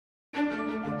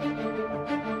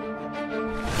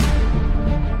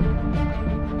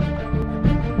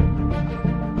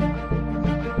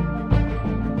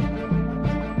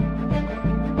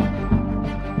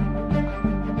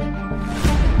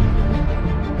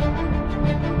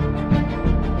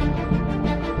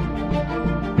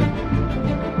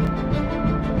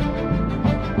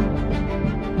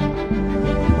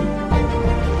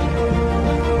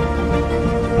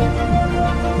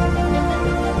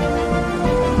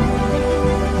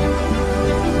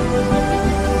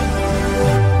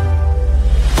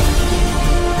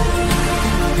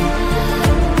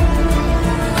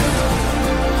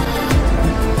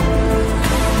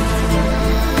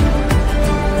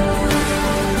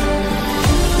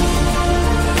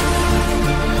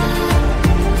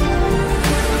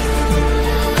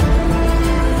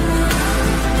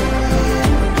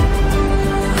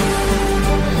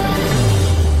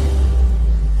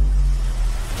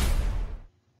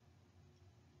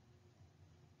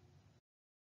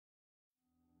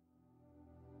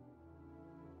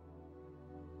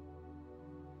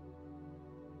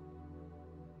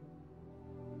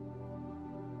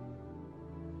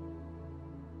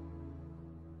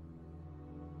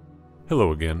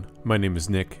Hello again, my name is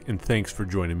Nick, and thanks for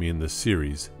joining me in this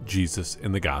series, Jesus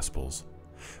and the Gospels.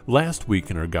 Last week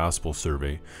in our Gospel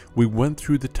survey, we went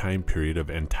through the time period of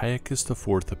Antiochus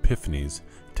IV Epiphanes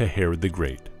to Herod the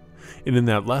Great, and in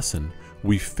that lesson,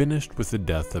 we finished with the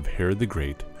death of Herod the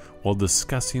Great while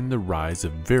discussing the rise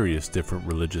of various different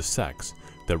religious sects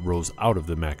that rose out of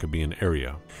the Maccabean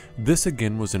area. This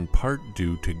again was in part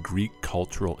due to Greek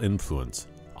cultural influence,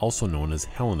 also known as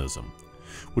Hellenism,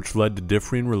 which led to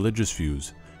differing religious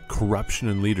views, corruption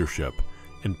in leadership,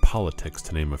 and politics,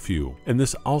 to name a few. And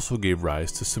this also gave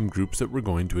rise to some groups that we're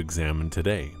going to examine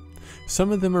today.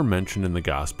 Some of them are mentioned in the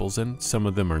Gospels and some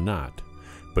of them are not,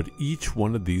 but each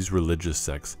one of these religious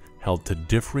sects held to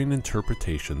differing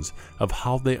interpretations of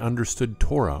how they understood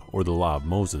Torah, or the law of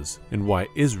Moses, and why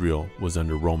Israel was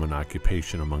under Roman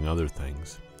occupation, among other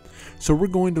things. So we're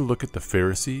going to look at the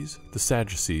Pharisees, the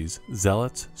Sadducees,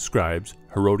 Zealots, Scribes,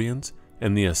 Herodians,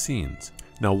 and the Essenes.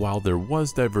 Now, while there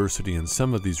was diversity in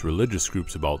some of these religious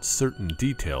groups about certain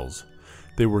details,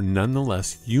 they were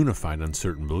nonetheless unified on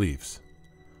certain beliefs.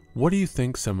 What do you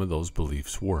think some of those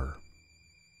beliefs were?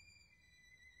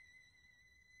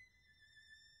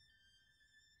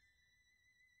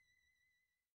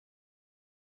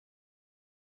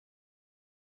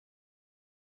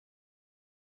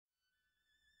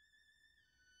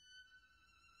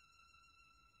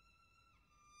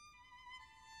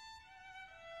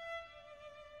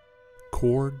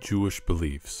 Core Jewish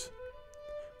beliefs.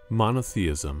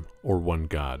 Monotheism, or one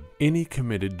God. Any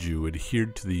committed Jew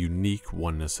adhered to the unique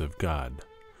oneness of God.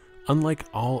 Unlike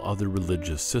all other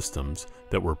religious systems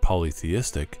that were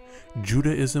polytheistic,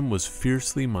 Judaism was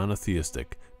fiercely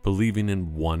monotheistic, believing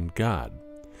in one God.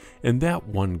 And that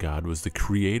one God was the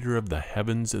creator of the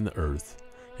heavens and the earth,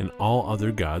 and all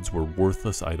other gods were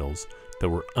worthless idols that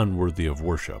were unworthy of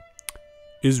worship.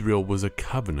 Israel was a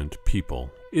covenant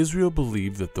people. Israel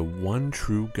believed that the one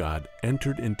true God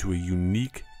entered into a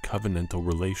unique covenantal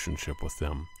relationship with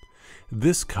them.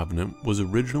 This covenant was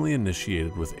originally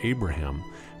initiated with Abraham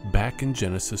back in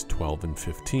Genesis 12 and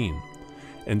 15,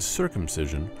 and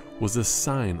circumcision was a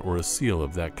sign or a seal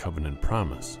of that covenant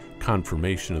promise.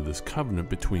 Confirmation of this covenant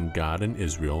between God and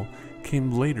Israel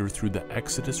came later through the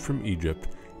Exodus from Egypt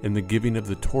and the giving of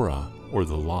the Torah, or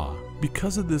the law.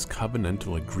 Because of this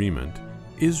covenantal agreement,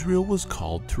 Israel was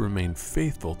called to remain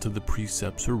faithful to the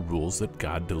precepts or rules that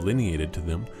God delineated to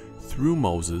them through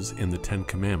Moses in the Ten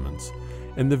Commandments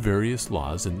and the various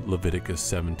laws in Leviticus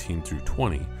 17 through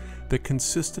 20 that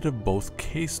consisted of both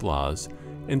case laws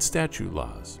and statute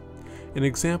laws. An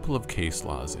example of case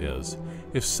laws is,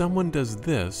 if someone does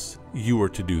this, you are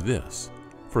to do this.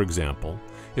 For example,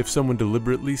 if someone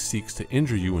deliberately seeks to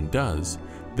injure you and does,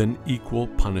 then equal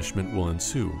punishment will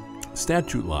ensue.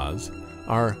 Statute laws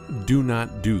are do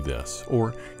not do this,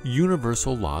 or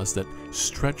universal laws that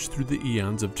stretch through the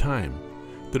eons of time,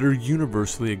 that are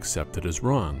universally accepted as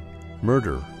wrong.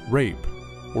 Murder, rape,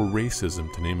 or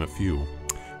racism, to name a few.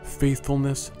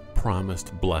 Faithfulness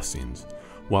promised blessings,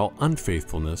 while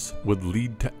unfaithfulness would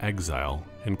lead to exile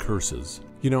and curses.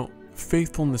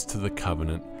 Faithfulness to the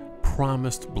covenant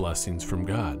promised blessings from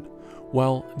God,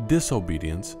 while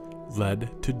disobedience led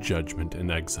to judgment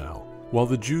and exile. While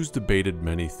the Jews debated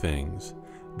many things,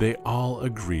 they all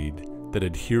agreed that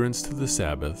adherence to the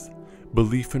Sabbath,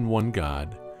 belief in one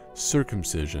God,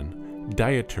 circumcision,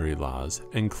 dietary laws,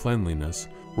 and cleanliness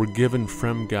were given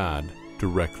from God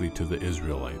directly to the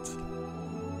Israelites.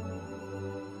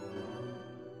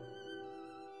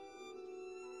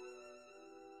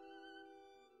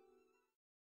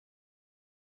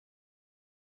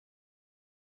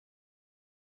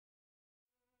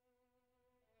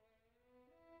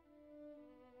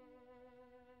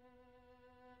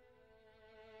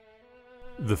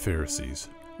 The Pharisees.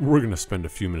 We're going to spend a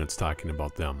few minutes talking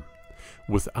about them.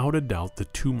 Without a doubt, the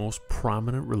two most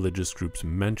prominent religious groups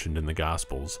mentioned in the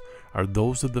Gospels are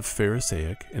those of the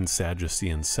Pharisaic and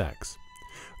Sadducean sects.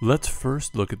 Let's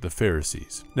first look at the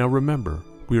Pharisees. Now remember,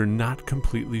 we are not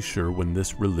completely sure when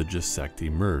this religious sect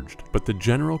emerged, but the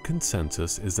general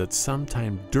consensus is that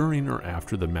sometime during or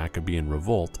after the Maccabean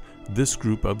revolt, this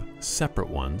group of separate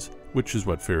ones, which is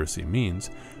what Pharisee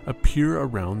means, appear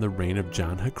around the reign of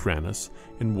John Hyrcanus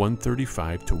in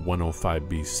 135 to 105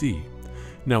 BC.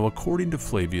 Now, according to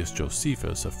Flavius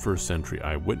Josephus, a 1st century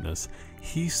eyewitness,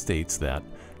 he states that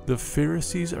the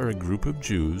Pharisees are a group of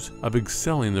Jews of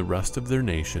excelling the rest of their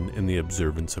nation in the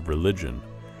observance of religion,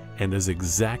 and as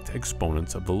exact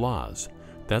exponents of the laws.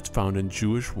 That's found in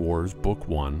Jewish Wars, Book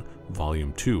 1,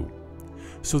 Volume 2.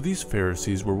 So these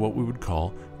Pharisees were what we would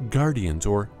call guardians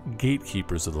or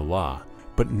gatekeepers of the law,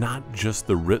 but not just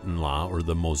the written law or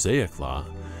the Mosaic law.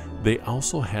 They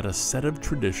also had a set of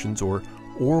traditions or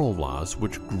oral laws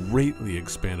which greatly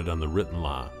expanded on the written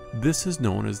law. This is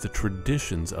known as the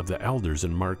traditions of the elders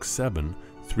in Mark 7,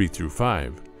 3 through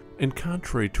 5. And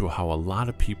contrary to how a lot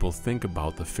of people think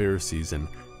about the Pharisees in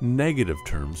negative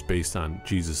terms based on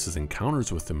Jesus'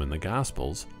 encounters with them in the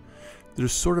Gospels,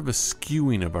 there's sort of a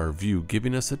skewing of our view,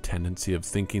 giving us a tendency of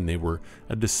thinking they were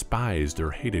a despised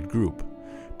or hated group,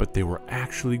 but they were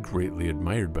actually greatly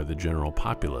admired by the general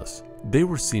populace. They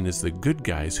were seen as the good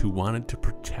guys who wanted to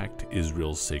protect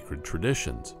Israel's sacred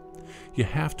traditions. You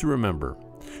have to remember,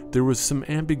 there was some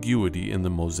ambiguity in the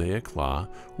Mosaic Law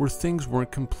where things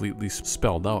weren't completely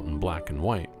spelled out in black and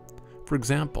white. For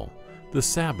example, the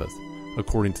Sabbath.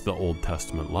 According to the Old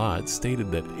Testament law, it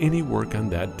stated that any work on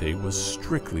that day was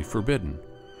strictly forbidden.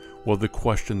 Well, the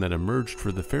question that emerged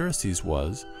for the Pharisees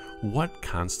was, what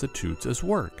constitutes as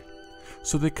work?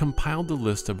 So they compiled a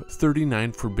list of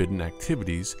 39 forbidden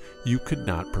activities you could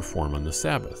not perform on the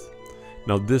Sabbath.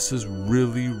 Now, this is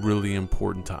really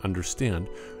important to understand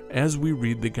as we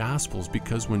read the Gospels,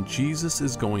 because when Jesus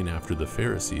is going after the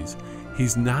Pharisees,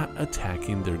 he's not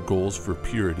attacking their goals for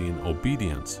purity and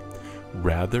obedience.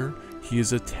 Rather, he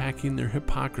is attacking their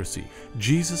hypocrisy.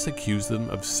 Jesus accused them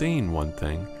of saying one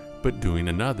thing, but doing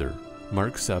another.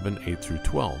 Mark 7, 8 through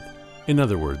 12. In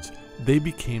other words, they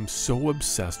became so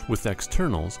obsessed with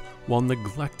externals while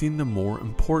neglecting the more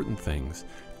important things: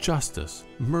 justice,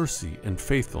 mercy, and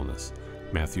faithfulness.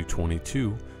 Matthew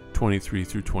 22, 23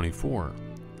 through 24.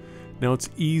 Now, it's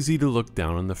easy to look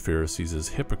down on the Pharisees as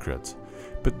hypocrites,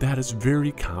 but that is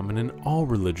very common in all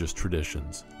religious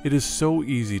traditions. It is so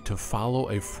easy to follow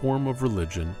a form of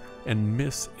religion and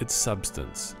miss its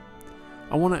substance.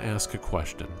 I want to ask a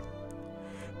question.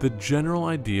 The general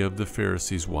idea of the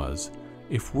Pharisees was,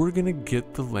 if we're going to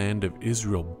get the land of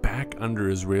Israel back under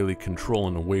Israeli control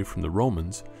and away from the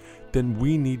Romans, then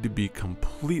we need to be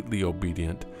completely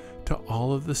obedient to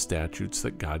all of the statutes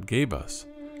that God gave us.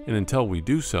 And until we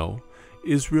do so,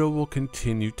 Israel will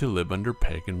continue to live under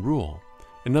pagan rule.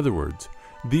 In other words,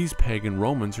 these pagan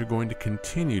Romans are going to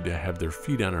continue to have their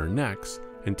feet on our necks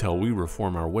until we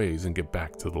reform our ways and get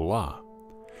back to the law.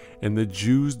 And the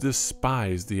Jews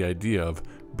despised the idea of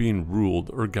being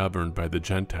ruled or governed by the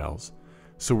Gentiles.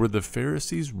 So were the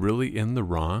Pharisees really in the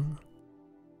wrong?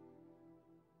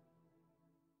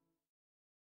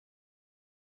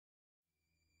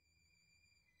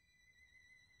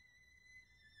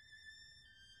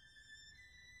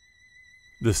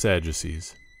 The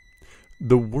Sadducees.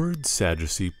 The word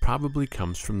Sadducee probably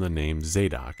comes from the name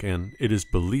Zadok, and it is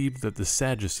believed that the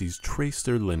Sadducees trace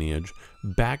their lineage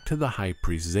back to the high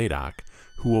priest Zadok,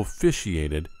 who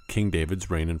officiated King David's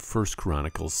reign in 1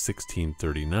 Chronicles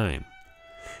 16:39.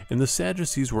 And the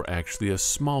Sadducees were actually a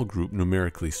small group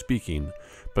numerically speaking,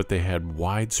 but they had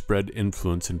widespread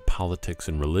influence in politics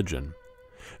and religion.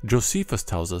 Josephus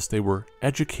tells us they were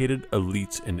educated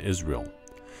elites in Israel.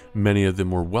 Many of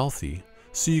them were wealthy,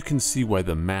 so you can see why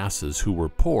the masses who were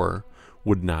poor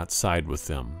would not side with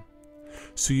them.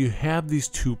 So you have these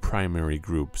two primary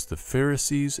groups, the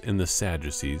Pharisees and the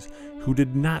Sadducees, who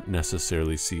did not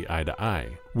necessarily see eye to eye.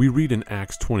 We read in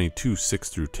Acts 22, 6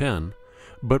 through 10,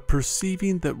 but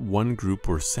perceiving that one group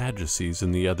were Sadducees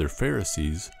and the other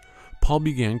Pharisees, Paul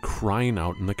began crying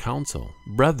out in the council,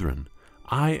 "Brethren,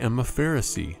 I am a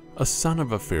Pharisee, a son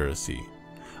of a Pharisee.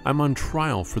 I'm on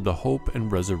trial for the hope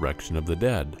and resurrection of the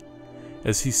dead."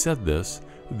 As he said this,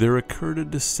 there occurred a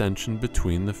dissension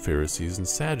between the Pharisees and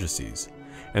Sadducees,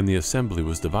 and the assembly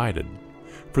was divided.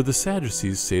 For the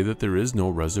Sadducees say that there is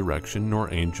no resurrection,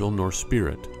 nor angel, nor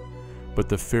spirit, but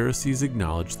the Pharisees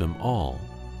acknowledge them all.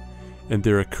 And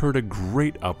there occurred a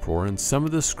great uproar, and some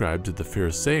of the scribes of the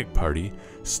Pharisaic party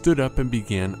stood up and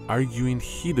began arguing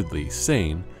heatedly,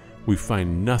 saying, "We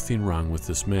find nothing wrong with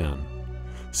this man.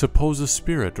 Suppose a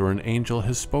spirit or an angel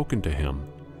has spoken to him."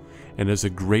 And as a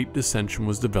great dissension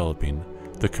was developing,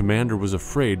 the commander was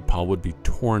afraid Paul would be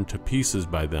torn to pieces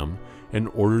by them and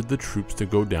ordered the troops to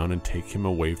go down and take him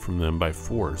away from them by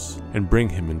force and bring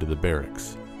him into the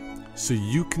barracks. So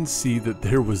you can see that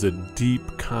there was a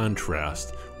deep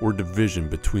contrast or division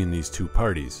between these two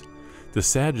parties. The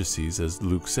Sadducees, as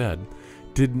Luke said,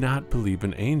 did not believe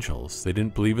in angels. They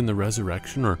didn't believe in the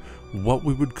resurrection or what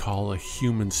we would call a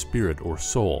human spirit or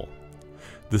soul.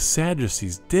 The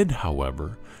Sadducees did,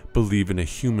 however, believe in a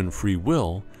human free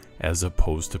will as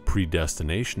opposed to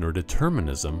predestination or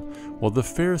determinism, while the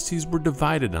Pharisees were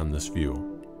divided on this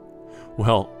view.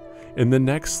 Well, in the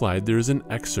next slide there is an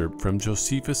excerpt from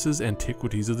Josephus's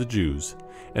Antiquities of the Jews,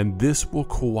 and this will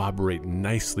corroborate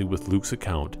nicely with Luke's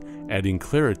account, adding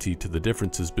clarity to the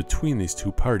differences between these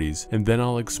two parties, and then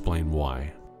I'll explain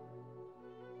why.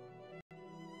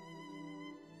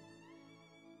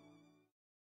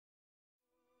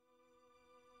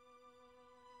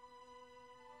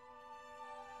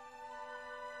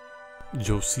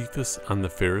 Josephus on the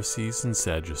Pharisees and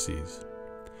Sadducees.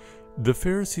 The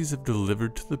Pharisees have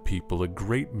delivered to the people a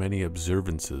great many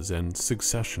observances and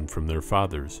succession from their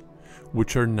fathers,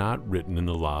 which are not written in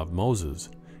the law of Moses,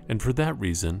 and for that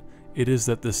reason it is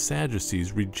that the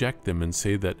Sadducees reject them and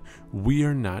say that we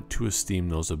are not to esteem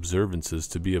those observances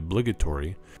to be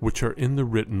obligatory, which are in the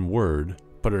written word,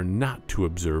 but are not to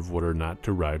observe what are not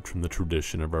derived from the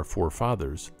tradition of our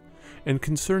forefathers. And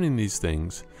concerning these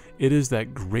things, it is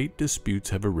that great disputes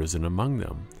have arisen among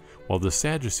them, while the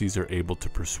Sadducees are able to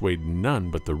persuade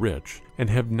none but the rich, and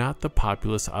have not the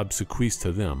populace obsequies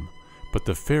to them, but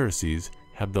the Pharisees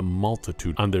have the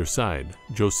multitude on their side.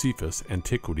 Josephus,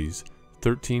 Antiquities,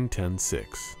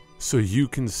 13:10-6. So you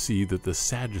can see that the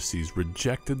Sadducees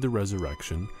rejected the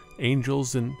resurrection,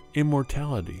 angels, and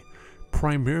immortality,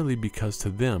 primarily because to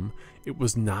them it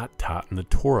was not taught in the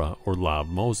Torah or Law of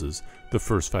Moses, the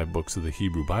first 5 books of the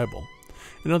Hebrew Bible.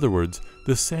 In other words,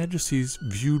 the Sadducees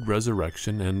viewed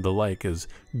resurrection and the like as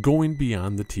going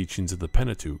beyond the teachings of the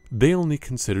Pentateuch. They only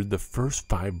considered the first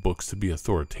 5 books to be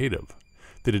authoritative.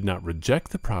 They did not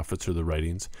reject the prophets or the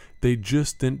writings, they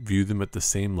just didn't view them at the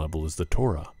same level as the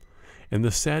Torah. And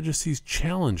the Sadducees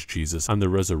challenged Jesus on the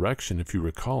resurrection, if you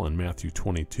recall, in Matthew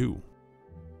 22.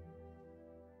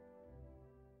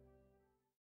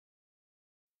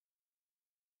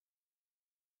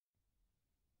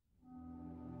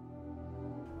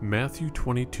 Matthew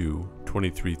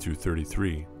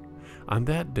 22:23-33. On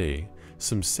that day,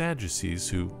 some Sadducees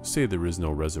who say there is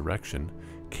no resurrection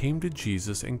came to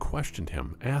Jesus and questioned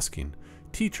him, asking,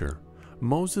 "Teacher,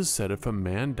 Moses said if a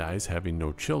man dies having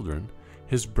no children,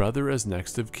 his brother as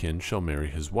next of kin shall marry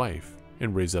his wife,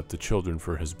 and raise up the children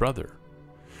for his brother.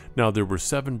 Now there were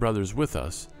 7 brothers with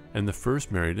us, and the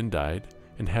first married and died,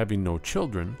 and having no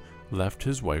children, left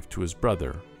his wife to his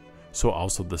brother. So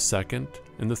also the second,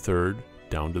 and the third,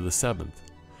 down to the 7th.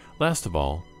 Last of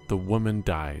all, the woman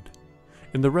died.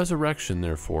 In the resurrection,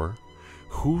 therefore,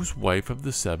 whose wife of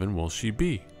the 7 will she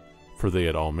be? For they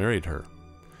had all married her."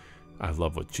 I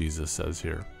love what Jesus says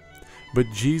here.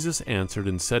 But Jesus answered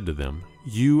and said to them,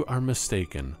 "You are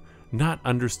mistaken, not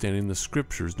understanding the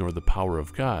Scriptures nor the power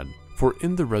of God. For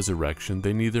in the resurrection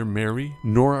they neither marry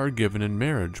nor are given in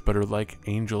marriage, but are like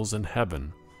angels in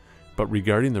heaven. But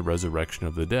regarding the resurrection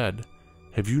of the dead,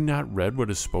 have you not read what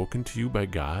is spoken to you by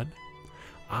God?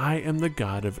 I am the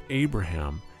God of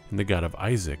Abraham, and the God of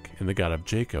Isaac, and the God of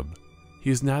Jacob. He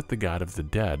is not the God of the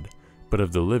dead, but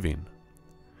of the living."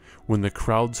 When the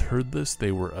crowds heard this,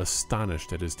 they were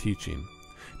astonished at his teaching.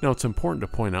 Now it's important to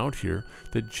point out here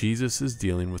that Jesus is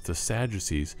dealing with the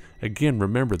Sadducees. Again,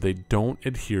 remember, they don't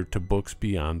adhere to books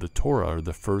beyond the Torah or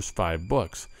the first 5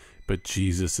 books, but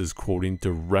Jesus is quoting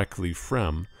directly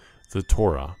from the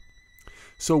Torah.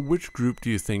 So which group do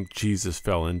you think Jesus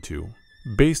fell into?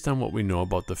 Based on what we know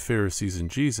about the Pharisees and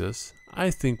Jesus,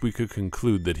 I think we could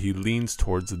conclude that he leans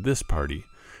towards this party,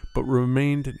 but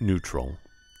remained neutral.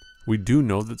 We do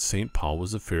know that St. Paul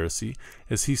was a Pharisee,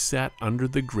 as he sat under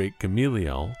the great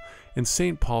Gamaliel, and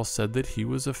St. Paul said that he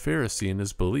was a Pharisee in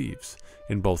his beliefs,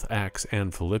 in both Acts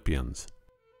and Philippians.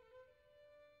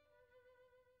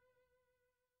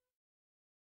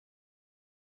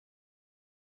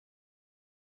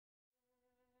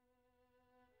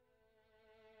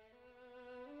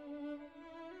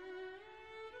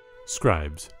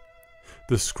 Scribes.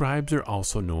 The scribes are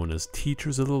also known as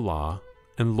teachers of the law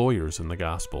and lawyers in the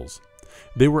Gospels.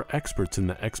 They were experts in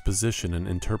the exposition and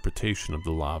interpretation of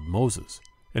the law of Moses.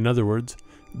 In other words,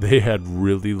 they had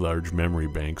really large memory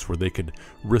banks where they could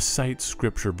recite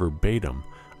scripture verbatim.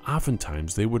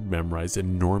 Oftentimes, they would memorize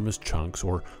enormous chunks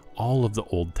or all of the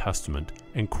Old Testament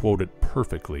and quote it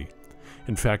perfectly.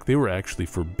 In fact, they were actually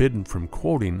forbidden from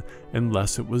quoting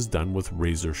unless it was done with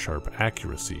razor-sharp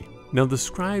accuracy. Now, the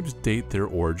scribes date their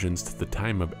origins to the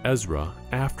time of Ezra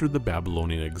after the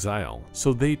Babylonian exile,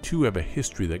 so they too have a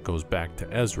history that goes back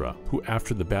to Ezra, who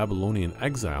after the Babylonian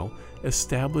exile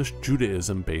established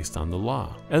Judaism based on the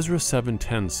law. Ezra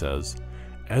 7:10 says,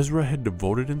 "Ezra had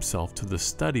devoted himself to the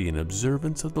study and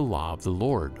observance of the law of the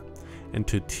Lord, and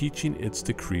to teaching its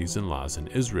decrees and laws in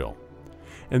Israel."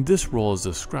 And this role as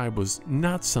a scribe was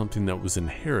not something that was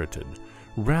inherited.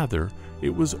 Rather,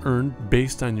 it was earned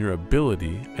based on your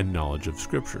ability and knowledge of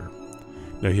Scripture.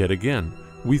 Now, yet again,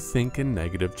 we think in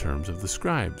negative terms of the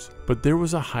scribes, but there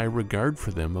was a high regard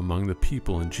for them among the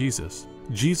people in Jesus.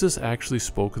 Jesus actually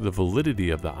spoke of the validity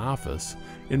of the office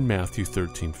in Matthew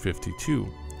 13:52.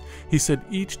 He said,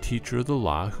 "Each teacher of the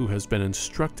law who has been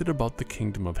instructed about the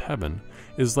kingdom of heaven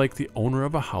is like the owner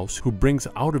of a house who brings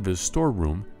out of his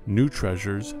storeroom new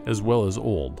treasures as well as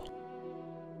old."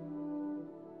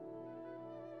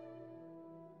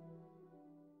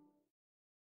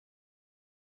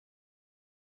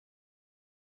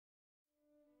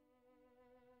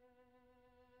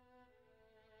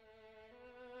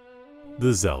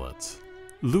 The Zealots.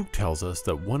 Luke tells us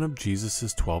that one of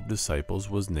Jesus' 12 disciples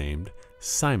was named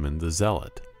Simon the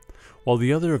Zealot, while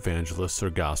the other evangelists or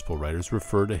gospel writers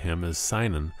refer to him as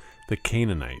Simon the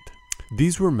Canaanite.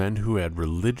 These were men who had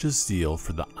religious zeal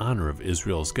for the honor of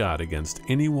Israel's God against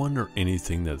anyone or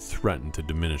anything that threatened to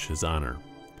diminish his honor.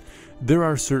 There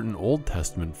are certain Old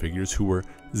Testament figures who were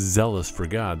zealous for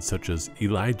God, such as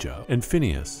Elijah and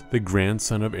Phinehas, the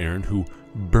grandson of Aaron, who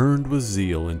burned with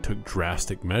zeal and took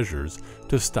drastic measures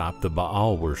to stop the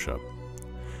Baal worship.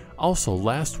 Also,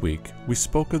 last week, we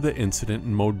spoke of the incident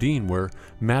in Modin where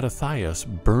Mattathias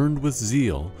burned with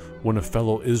zeal when a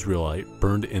fellow Israelite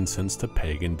burned incense to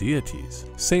pagan deities.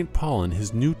 St. Paul, in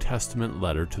his New Testament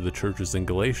letter to the churches in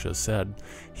Galatia, said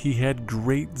he had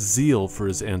great zeal for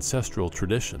his ancestral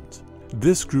traditions.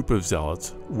 This group of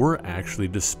zealots were actually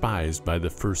despised by the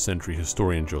first century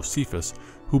historian Josephus,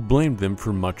 who blamed them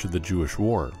for much of the Jewish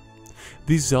war.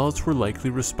 These zealots were likely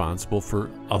responsible for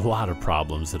a lot of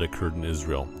problems that occurred in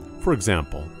Israel. For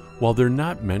example, while they're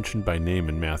not mentioned by name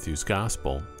in Matthew's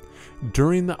Gospel,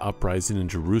 during the uprising in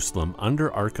Jerusalem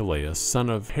under Archelaus, son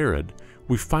of Herod,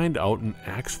 we find out in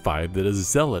Acts 5 that a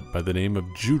zealot by the name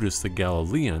of Judas the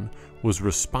Galilean was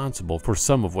responsible for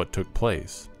some of what took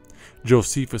place.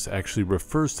 Josephus actually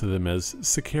refers to them as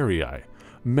Sicarii,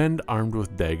 men armed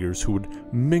with daggers who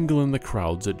would mingle in the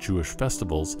crowds at Jewish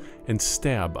festivals and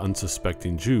stab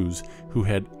unsuspecting Jews who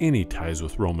had any ties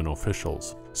with Roman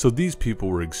officials. So these people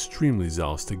were extremely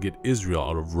zealous to get Israel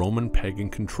out of Roman pagan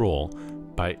control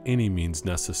by any means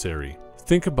necessary.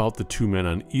 Think about the two men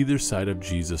on either side of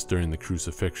Jesus during the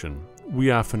crucifixion. We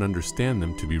often understand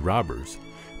them to be robbers,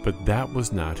 but that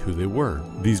was not who they were.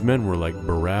 These men were like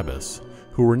Barabbas,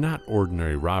 who were not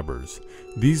ordinary robbers.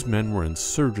 These men were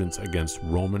insurgents against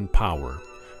Roman power.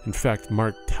 In fact,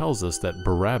 Mark tells us that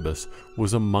Barabbas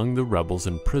was among the rebels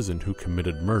in prison who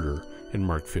committed murder in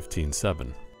Mark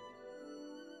 15:7.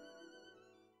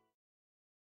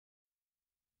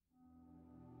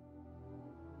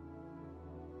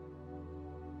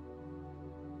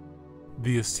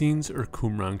 The Essenes or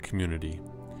Qumran community.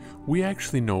 We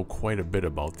actually know quite a bit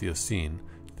about the Essene,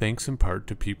 thanks in part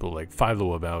to people like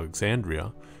Philo of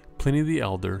Alexandria, Pliny the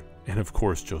Elder, and of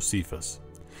course Josephus.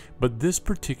 But this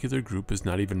particular group is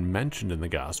not even mentioned in the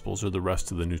Gospels or the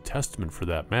rest of the New Testament for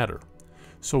that matter.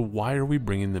 So why are we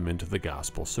bringing them into the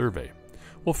Gospel survey?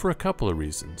 Well, for a couple of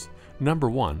reasons. Number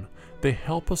one, they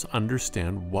help us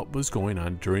understand what was going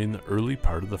on during the early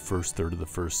part of the first third of the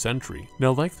first century.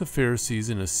 Now, like the Pharisees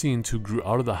and Essenes who grew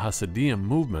out of the Hasidim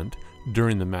movement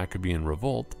during the Maccabean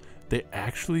revolt, they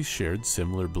actually shared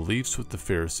similar beliefs with the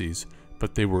Pharisees,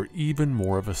 but they were even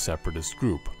more of a separatist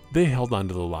group. They held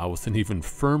onto the law with an even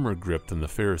firmer grip than the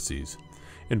Pharisees.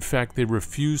 In fact, they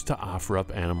refused to offer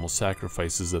up animal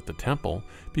sacrifices at the temple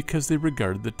because they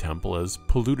regarded the temple as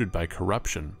polluted by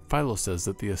corruption. Philo says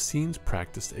that the Essenes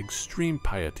practiced extreme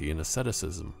piety and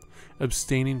asceticism,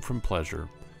 abstaining from pleasure.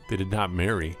 They did not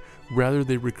marry, rather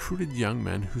they recruited young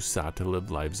men who sought to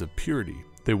live lives of purity.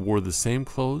 They wore the same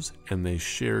clothes and they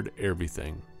shared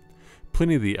everything.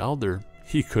 Pliny the Elder,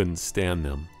 he couldn't stand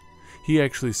them. He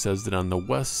actually says that on the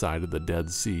west side of the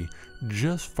Dead Sea,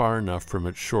 just far enough from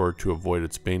its shore to avoid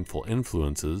its baneful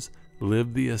influences,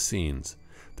 lived the Essenes.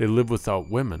 They live without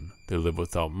women, they live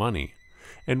without money,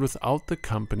 and without the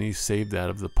company save that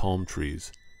of the palm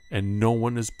trees, and no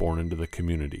one is born into the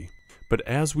community. But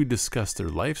as we discuss their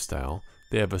lifestyle,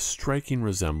 they have a striking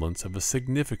resemblance of a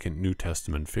significant New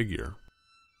Testament figure.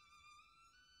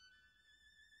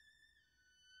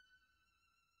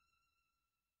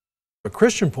 A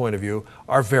Christian point of view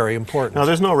are very important. Now,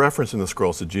 there's no reference in the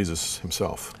scrolls to Jesus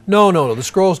himself. No. The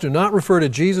scrolls do not refer to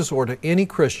Jesus or to any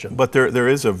Christian. But there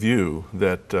is a view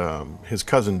that his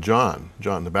cousin John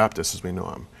the Baptist as we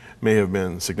know him, may have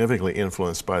been significantly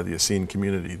influenced by the Essene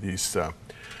community, these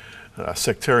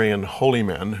sectarian holy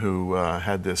men who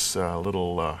had this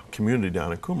little community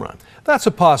down in Qumran. That's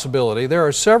a possibility. There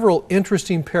are several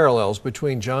interesting parallels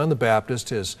between John the Baptist,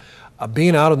 his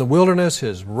being out in the wilderness,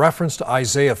 his reference to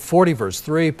Isaiah 40 verse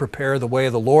 3, prepare the way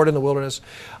of the Lord in the wilderness,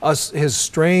 his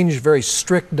strange, very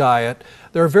strict diet.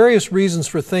 There are various reasons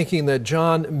for thinking that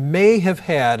John may have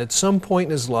had, at some point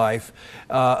in his life,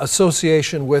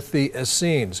 association with the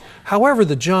Essenes. However,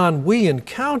 the John we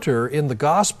encounter in the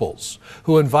Gospels,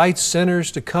 who invites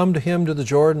sinners to come to him to the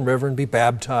Jordan River and be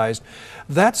baptized,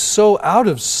 that's so out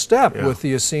of step with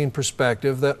the Essene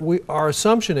perspective that our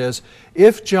assumption is,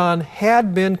 if John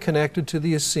had been connected to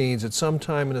the Essenes at some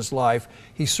time in his life,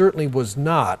 he certainly was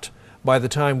not by the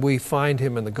time we find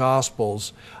him in the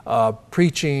Gospels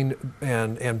preaching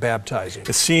and baptizing.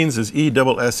 Essenes is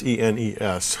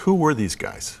E-S-S-E-N-E-S. Who were these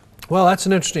guys? Well, that's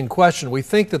an interesting question. We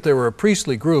think that they were a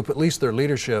priestly group, at least their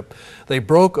leadership. They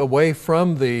broke away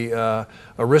from the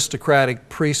aristocratic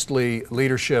priestly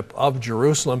leadership of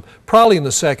Jerusalem, probably in the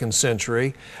 2nd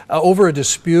century, over a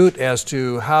dispute as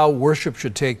to how worship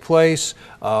should take place,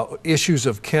 issues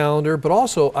of calendar, but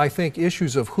also, I think,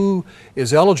 issues of who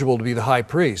is eligible to be the high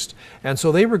priest. And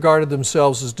so they regarded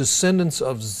themselves as descendants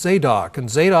of Zadok, and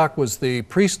Zadok was the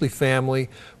priestly family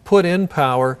put in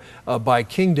power by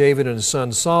King David and his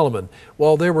son Solomon.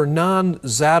 Well, there were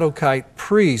non-Zadokite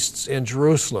priests in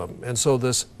Jerusalem, and so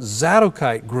this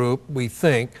Zadokite group, we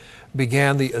think,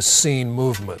 began the Essene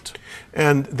movement.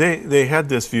 And they had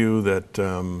this view that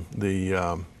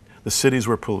the cities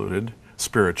were polluted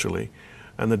spiritually,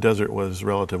 and the desert was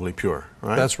relatively pure,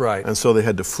 right? That's right. And so they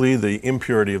had to flee the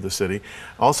impurity of the city,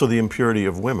 also the impurity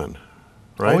of women.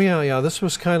 Right? Oh yeah, this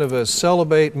was kind of a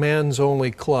celibate, man's-only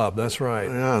club. That's right.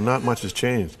 Yeah, not much has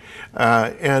changed.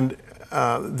 And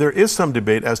there is some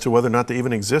debate as to whether or not they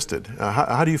even existed.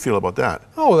 How do you feel about that?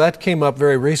 Oh, that came up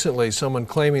very recently, someone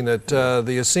claiming that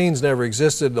the Essenes never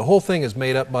existed. The whole thing is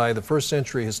made up by the 1st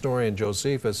century historian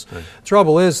Josephus. Right.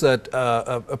 Trouble is that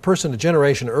a person a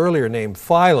generation earlier named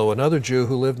Philo, another Jew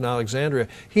who lived in Alexandria,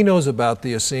 he knows about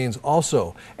the Essenes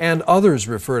also, and others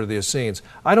refer to the Essenes.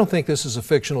 I don't think this is a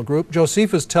fictional group.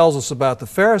 Josephus tells us about the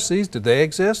Pharisees. Did they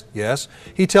exist? Yes.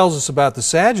 He tells us about the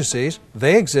Sadducees.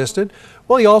 They existed.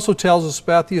 Well, he also tells us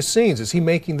about the Essenes. Is he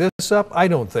making this up? I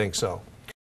don't think so.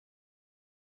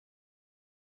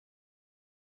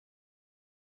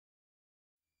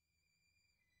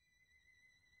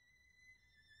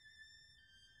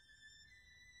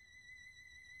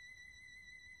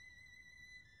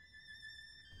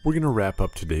 We're going to wrap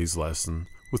up today's lesson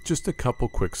with just a couple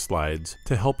quick slides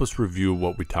to help us review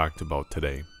what we talked about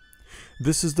today.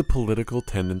 This is the political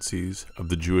tendencies of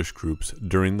the Jewish groups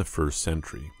during the 1st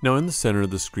century. Now in the center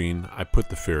of the screen, I put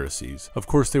the Pharisees. Of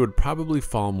course, they would probably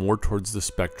fall more towards the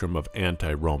spectrum of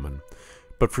anti-Roman.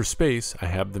 But for space, I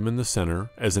have them in the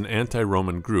center as an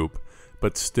anti-Roman group,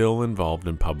 but still involved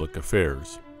in public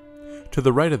affairs. To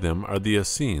the right of them are the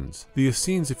Essenes. The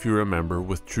Essenes, if you remember,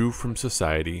 withdrew from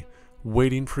society,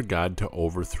 waiting for God to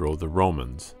overthrow the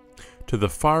Romans. To the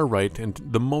far right and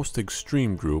the most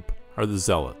extreme group are the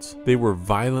Zealots. They were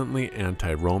violently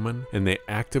anti-Roman, and they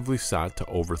actively sought to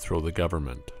overthrow the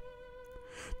government.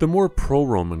 The more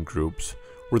pro-Roman groups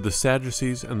were the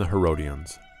Sadducees and the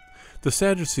Herodians. The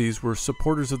Sadducees were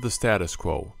supporters of the status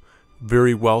quo,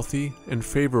 very wealthy and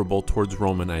favorable towards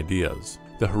Roman ideas.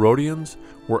 The Herodians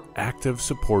were active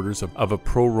supporters of a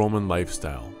pro-Roman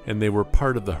lifestyle, and they were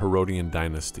part of the Herodian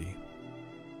dynasty.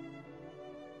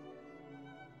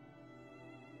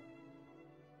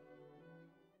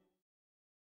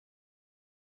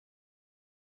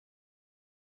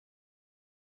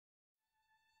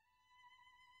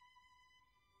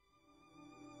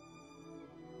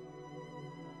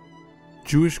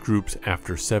 Jewish groups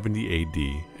after 70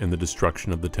 AD and the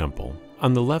destruction of the temple.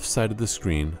 On the left side of the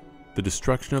screen, the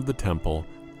destruction of the temple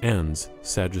ends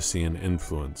Sadducean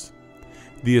influence.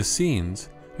 The Essenes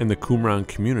and the Qumran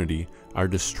community are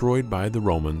destroyed by the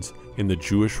Romans in the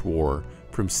Jewish War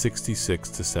from 66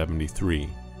 to 73.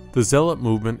 The Zealot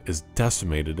movement is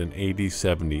decimated in AD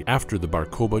 70 after the Bar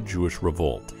Kokhba Jewish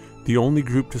revolt. The only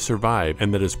group to survive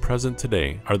and that is present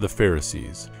today are the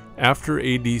Pharisees. After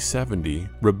AD 70,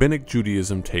 Rabbinic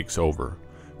Judaism takes over.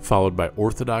 Followed by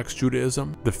Orthodox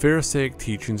Judaism, the Pharisaic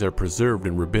teachings are preserved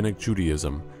in Rabbinic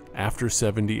Judaism after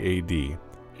 70 AD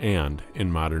and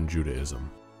in modern Judaism.